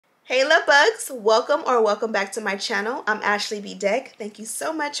Hey love bugs, welcome back to my channel. I'm Ashley Bedeck. Thank you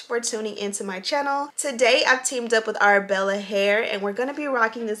so much for tuning into my channel. Today I've teamed up with Arabella hair and we're going to be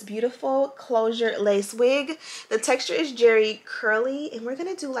rocking this beautiful closure lace wig. The texture is Jerry curly and we're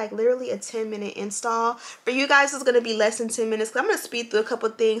going to do like literally a 10-minute install. For you guys it's going to be less than 10 minutes because I'm going to speed through a couple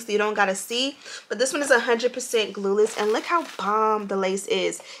things so you don't got to see. But this one is 100% glueless and look how bomb the lace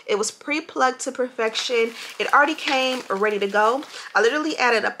is. It was pre-plucked to perfection. It already came ready to go. I literally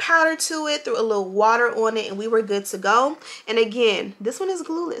added a powder to it, threw a little water on it, and we were good to go. And again, this one is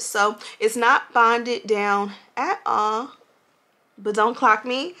glueless, so it's not bonded down at all. But don't clock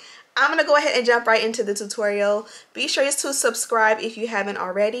me. I'm gonna go ahead and jump right into the tutorial. Be sure to subscribe if you haven't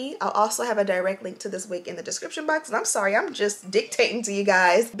already. I'll also have a direct link to this wig in the description box. And I'm sorry, I'm just dictating to you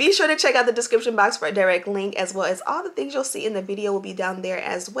guys. Be sure to check out the description box for a direct link, as well as all the things you'll see in the video will be down there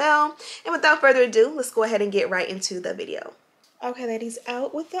as well. And without further ado, let's go ahead and get right into the video. Okay, ladies,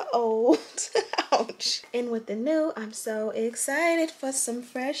 out with the old, ouch, in with the new. I'm so excited for some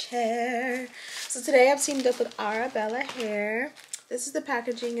fresh hair. So today I've teamed up with Arabella hair. This is the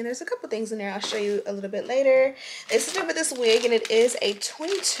packaging, and there's a couple things in there I'll show you a little bit later. This is with this wig, and it is a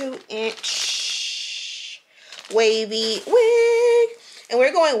 22-inch wavy wig. And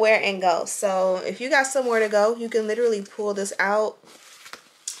we're going wear and go. So if you got somewhere to go, you can literally pull this out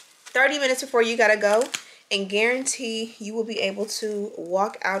 30 minutes before you gotta go. And guarantee you will be able to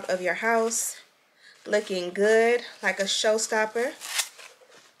walk out of your house looking good, like a showstopper,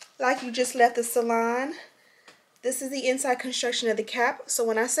 like you just left the salon. This is the inside construction of the cap. So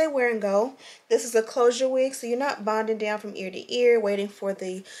when I say wear and go, this is a closure wig, so you're not bonding down from ear to ear, waiting for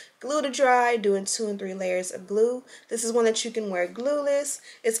the glue to dry, doing 2 and 3 layers of glue. This is one that you can wear glueless.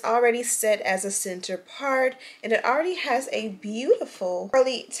 It's already set as a center part, and it already has a beautiful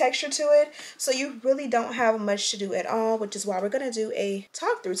curly texture to it, so you really don't have much to do at all, which is why we're going to do a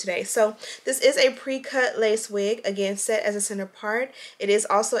talk through today. So this is a pre-cut lace wig, again set as a center part. It is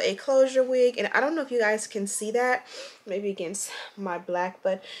also a closure wig, and I don't know if you guys can see that, maybe against my black,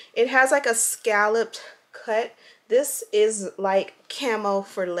 but it has like a scalloped cut. This is like camo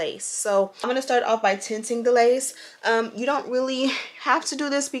for lace. So I'm gonna start off by tinting the lace. You don't really have to do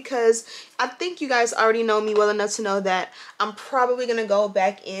this because I think you guys already know me well enough to know that I'm probably gonna go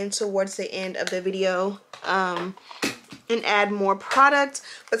back in towards the end of the video and add more product.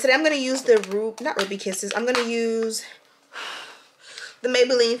 But today I'm gonna use the not Ruby Kisses. I'm gonna use the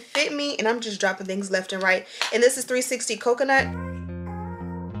Maybelline Fit Me, and I'm just dropping things left and right. And this is 360 Coconut.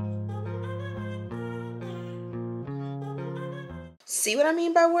 See what I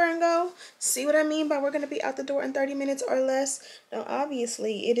mean by wear and go? See what I mean by we're going to be out the door in 30 minutes or less? Now,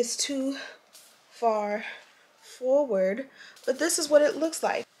 obviously, it is too far forward, but this is what it looks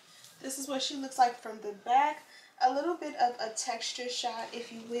like. This is what she looks like from the back. A little bit of a texture shot,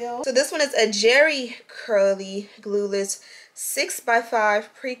 if you will. So this one is a Jerry curly glueless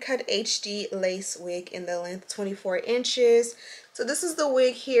 6x5 pre-cut HD lace wig in the length 24 inches. So this is the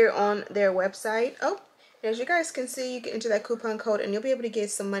wig here on their website. Oh, as you guys can see, you can enter that coupon code and you'll be able to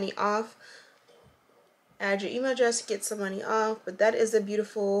get some money off. Add your email address to get some money off. But that is a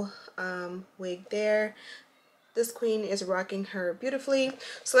beautiful wig there. This queen is rocking her beautifully.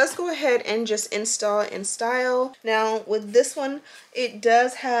 So let's go ahead and just install and style. Now with this one, it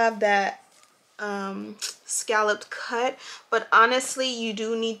does have that scalloped cut, but honestly you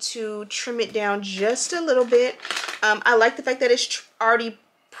do need to trim it down just a little bit. I like the fact that it's already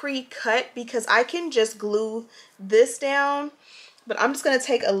pre-cut because I can just glue this down, but I'm just going to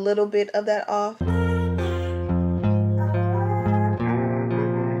take a little bit of that off.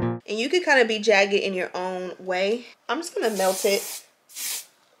 And you can kind of be jagged in your own way. I'm just going to melt it.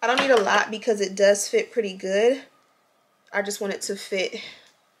 I don't need a lot because it does fit pretty good. I just want it to fit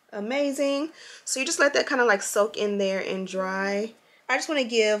amazing. So you just let that kind of like soak in there and dry. I just want to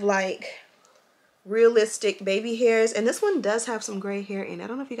give like realistic baby hairs, and this one does have some gray hair in it. I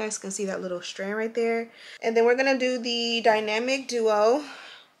don't know if you guys can see that little strand right there. And then we're gonna do the dynamic duo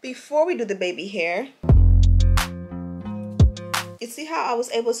before we do the baby hair. You see how I was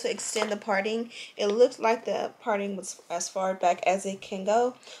able to extend the parting? It looked like the parting was as far back as it can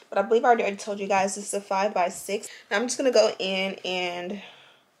go, but I believe I already told you guys this is a 5x6. Now I'm just gonna go in and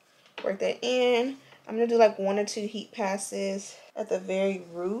work that in. I'm gonna do like 1 or 2 heat passes at the very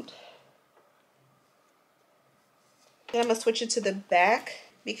root. Then I'm going to switch it to the back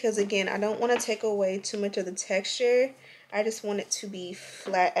because, again, I don't want to take away too much of the texture. I just want it to be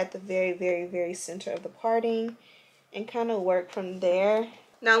flat at the very, very, very center of the parting and kind of work from there.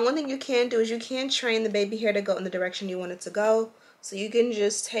 Now, one thing you can do is you can train the baby hair to go in the direction you want it to go. So you can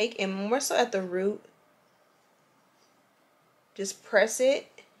just take, and more so at the root, just press it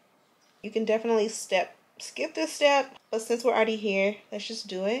You can definitely skip this step, but since we're already here, let's just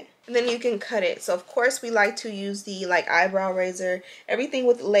do it. And then you can cut it. So of course we like to use the like eyebrow razor. Everything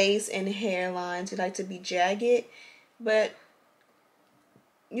with lace and hairlines, we like to be jagged, but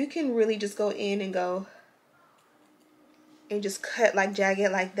you can really just go in and go and just cut like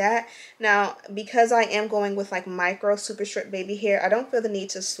jagged like that. Now because I am going with like micro super short baby hair, I don't feel the need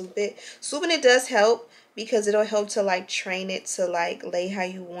to swoop it. Swooping it does help because it'll help to like train it to like lay how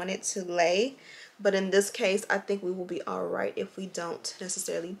you want it to lay. But in this case, I think we will be all right if we don't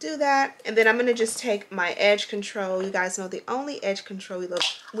necessarily do that. And then I'm going to just take my edge control. You guys know the only edge control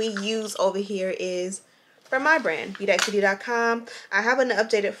we use over here is from my brand, bedeck.com. I have an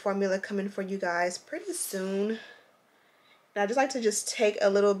updated formula coming for you guys pretty soon. And I just like to just take a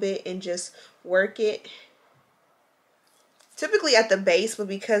little bit and just work it. Typically at the base, but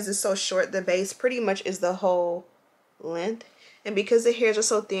because it's so short, the base pretty much is the whole length. And because the hairs are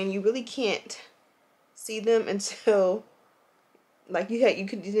so thin, you really can't see them until like you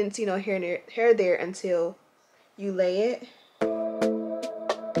didn't see no hair there until you lay it.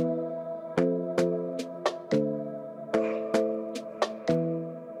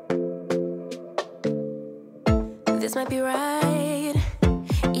 This might be right.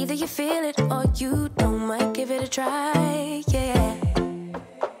 Either you feel it or you don't. Might give it a try. Yeah.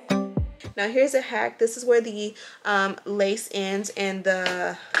 Now here's a hack. This is where the lace ends and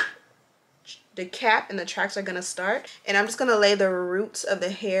the cap and the tracks are gonna start, and I'm just gonna lay the roots of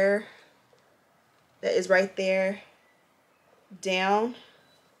the hair that is right there down.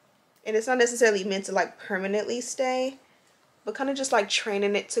 And it's not necessarily meant to like permanently stay, but kind of just like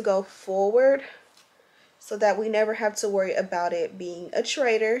training it to go forward so that we never have to worry about it being a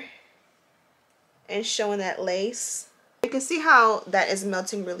traitor and showing that lace. You can see how that is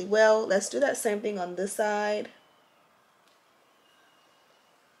melting really well. Let's do that same thing on this side.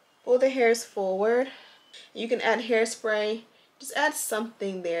 Pull the hairs forward. You can add hairspray. Just add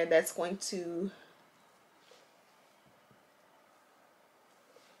something there that's going to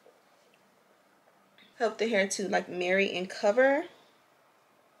help the hair to like marry and cover.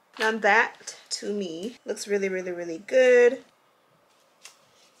 Now that to me looks really, really, really good.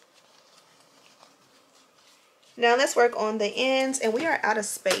 Now let's work on the ends, and we are out of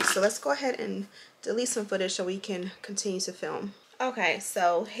space, so let's go ahead and delete some footage so we can continue to film. Okay,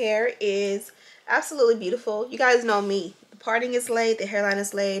 so hair is absolutely beautiful. You guys know me. The parting is laid, the hairline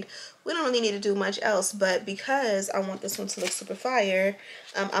is laid. We don't really need to do much else, but because I want this one to look super fire,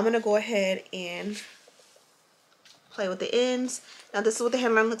 I'm going to go ahead and play with the ends. Now this is what the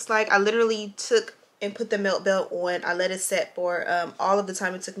hairline looks like. I literally took and put the melt belt on. I let it set for all of the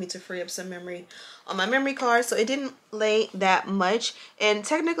time it took me to free up some memory on my memory card, so it didn't lay that much, and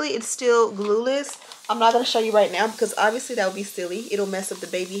technically it's still glueless. I'm not going to show you right now because obviously that would be silly. It'll mess up the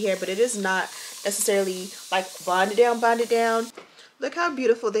baby hair, but it is not necessarily like bonded down. Look how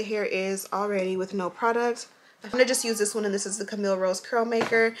beautiful the hair is already with no product. I'm going to just use this one, and this is the Camille Rose Curl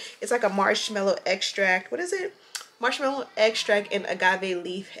Maker. It's like a marshmallow extract. What is it? Marshmallow extract and agave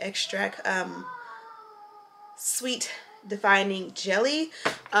leaf extract. Sweet defining jelly.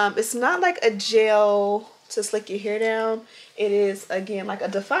 It's not like a gel to slick your hair down. It is, again, like a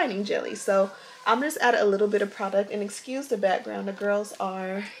defining jelly. So I'm just add a little bit of product, and excuse the background. The girls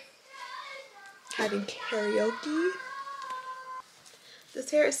are having karaoke. This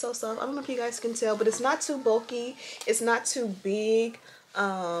hair is so soft. I don't know if you guys can tell, but it's not too bulky. It's not too big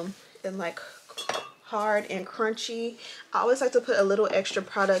and like hard and crunchy. I always like to put a little extra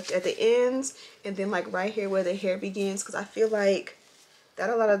product at the ends and then like right here where the hair begins, because I feel like that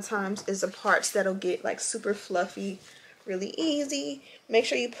a lot of times is the parts that'll get like super fluffy really easy. Make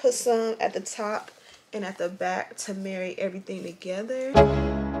sure you put some at the top and at the back to marry everything together.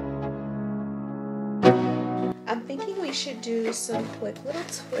 I'm thinking we should do some quick little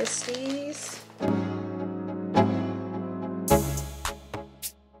twisties.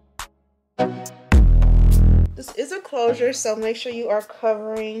 This is a closure, so make sure you are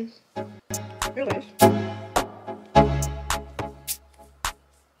covering your lips.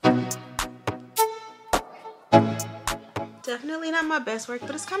 Definitely not my best work,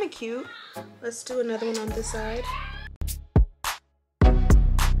 but it's kind of cute. Let's do another one on this side.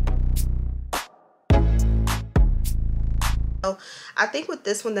 So I think with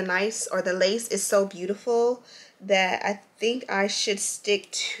this one, the lace is so beautiful that I think I should stick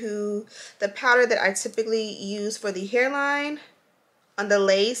to the powder that I typically use for the hairline on the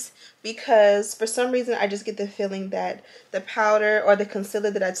lace, because for some reason I just get the feeling that the powder or the concealer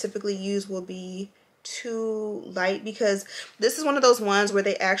that I typically use will be too light, because this is one of those ones where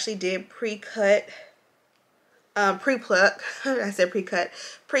they actually did pre-cut pre-pluck. I said pre-cut.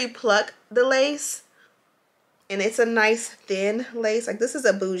 Pre-pluck the lace. And it's a nice thin lace. Like, this is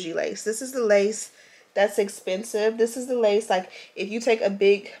a bougie lace. This is the lace that's expensive. This is the lace, like, if you take a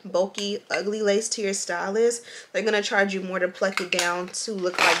big, bulky, ugly lace to your stylist, they're going to charge you more to pluck it down to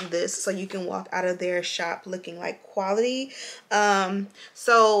look like this, so you can walk out of their shop looking like quality.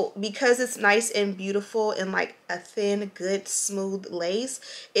 So because it's nice and beautiful and like a thin, good, smooth lace,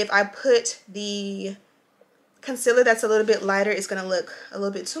 if I put the concealer that's a little bit lighter, it's gonna look a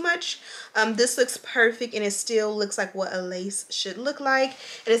little bit too much. This looks perfect, and it still looks like what a lace should look like,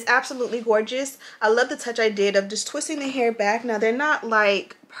 and it's absolutely gorgeous. I love the touch I did of just twisting the hair back. Now, they're not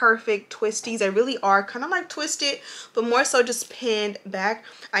like perfect twisties, they really are kind of like twisted, but more so just pinned back.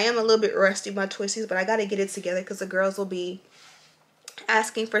 I am a little bit rusty by twisties, but I got to get it together because the girls will be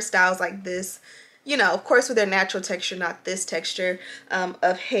asking for styles like this, you know, of course with their natural texture, not this texture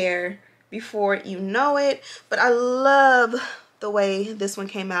of hair, before you know it. But I love the way this one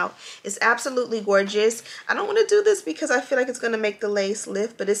came out. It's absolutely gorgeous. I don't want to do this because I feel like it's going to make the lace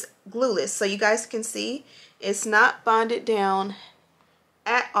lift, but it's glueless, so you guys can see it's not bonded down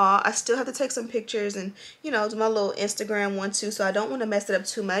at all. I still have to take some pictures and, you know, do my little Instagram one too, so I don't want to mess it up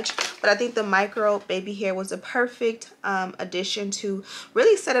too much. But I think the micro baby hair was a perfect addition to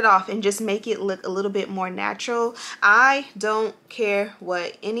really set it off and just make it look a little bit more natural. I don't care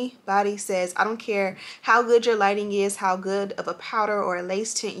what anybody says. I don't care how good your lighting is, how good of a powder or a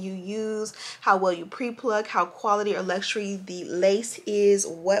lace tint you use, how well you pre-plug, how quality or luxury the lace is,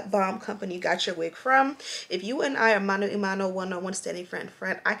 what bomb company you got your wig from. If you and I are mano a mano, one-on-one, standing front,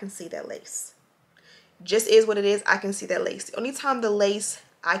 I can see that lace. Just is what it is. I can see that lace. The only time the lace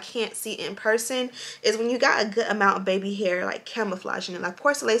I can't see in person is when you got a good amount of baby hair like camouflaging it. Like, of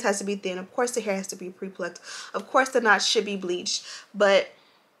course the lace has to be thin, of course the hair has to be pre-plucked, of course the knots should be bleached, but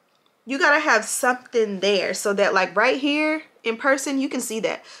you gotta have something there so that, like, right here in person you can see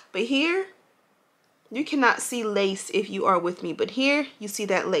that, but here you cannot see lace if you are with me, but here you see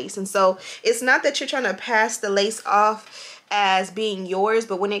that lace. And so it's not that you're trying to pass the lace off as being yours,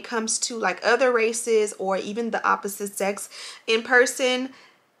 but when it comes to like other races or even the opposite sex in person,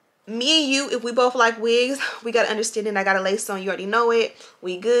 me and you, if we both like wigs, we got to understand it. I got a lace on, you already know it,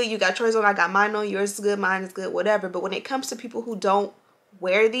 we good. You got yours on, I got mine on, yours is good, mine is good, whatever. But when it comes to people who don't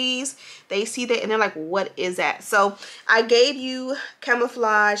wear these, they see that and they're like, what is that? So I gave you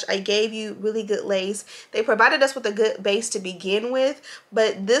camouflage, I gave you really good lace. They provided us with a good base to begin with,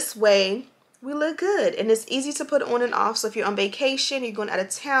 but this way we look good and it's easy to put on and off. So if you're on vacation, you're going out of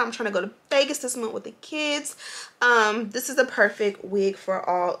town, I'm trying to go to Vegas this month with the kids, this is the perfect wig for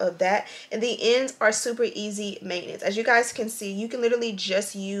all of that. And the ends are super easy maintenance. As you guys can see, you can literally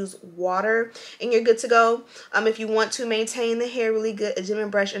just use water and you're good to go. If you want to maintain the hair really good, a gem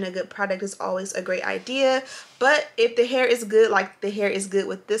brush and a good product is always a great idea. But if the hair is good, like the hair is good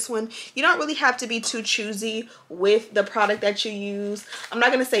with this one, you don't really have to be too choosy with the product that you use. I'm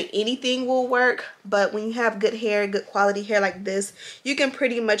not going to say anything will work, but when you have good hair, good quality hair like this, you can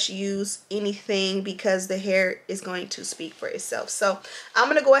pretty much use anything because the hair is going to speak for itself. So I'm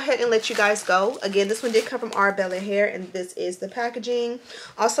going to go ahead and let you guys go. Again, this one did come from Arabella Hair, and this is the packaging.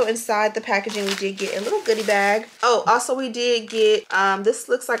 Also inside the packaging, we did get a little goodie bag. Oh, also we did get, this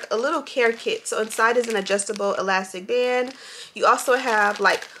looks like a little care kit. So inside is an adjustable elastic band. You also have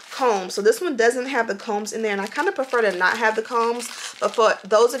like combs. So this one doesn't have the combs in there, and I kind of prefer to not have the combs. But for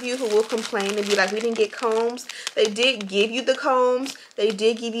those of you who will complain and be like, we didn't get combs, they did give you the combs. They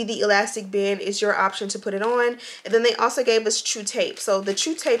did give you the elastic band. It's your option to put it on. And then they also gave us true tape. So the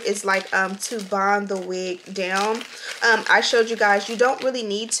true tape is like to bond the wig down. I showed you guys, you don't really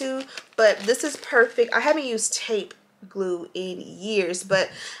need to, but this is perfect. I haven't used tape glue in years, but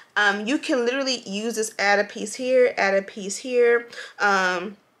you can literally use this, add a piece here, add a piece here,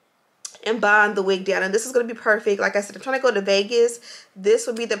 and bond the wig down. And this is going to be perfect. Like I said, I'm trying to go to Vegas. This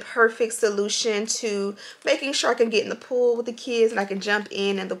would be the perfect solution to making sure I can get in the pool with the kids and I can jump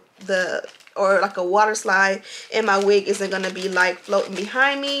in and or like a water slide, and my wig isn't going to be like floating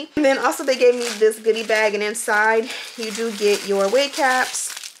behind me. And then also they gave me this goodie bag, and inside you do get your wig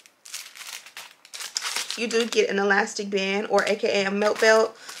caps. You do get an elastic band, or aka a melt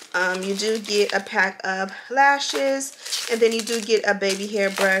belt. You do get a pack of lashes, and then you do get a baby hair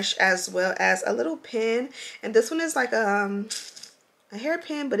brush as well as a little pin. And this one is like a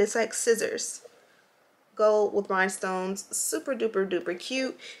hairpin, but it's like scissors. Gold with rhinestones, super duper duper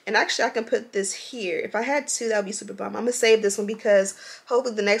cute. And actually I can put this here. If I had two, that would be super bomb. I'm gonna save this one because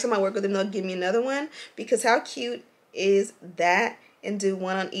hopefully the next time I work with them, they'll give me another one, because how cute is that? And do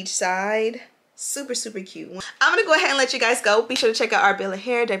one on each side. Super, super cute. I'm gonna go ahead and let you guys go. Be sure to check out Arabella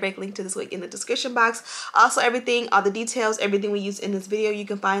hair. Direct link to this wig in the description box. Also, everything, all the details, everything we used in this video, you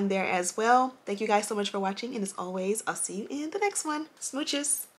can find there as well. Thank you guys so much for watching, and as always, I'll see you in the next one. Smooches.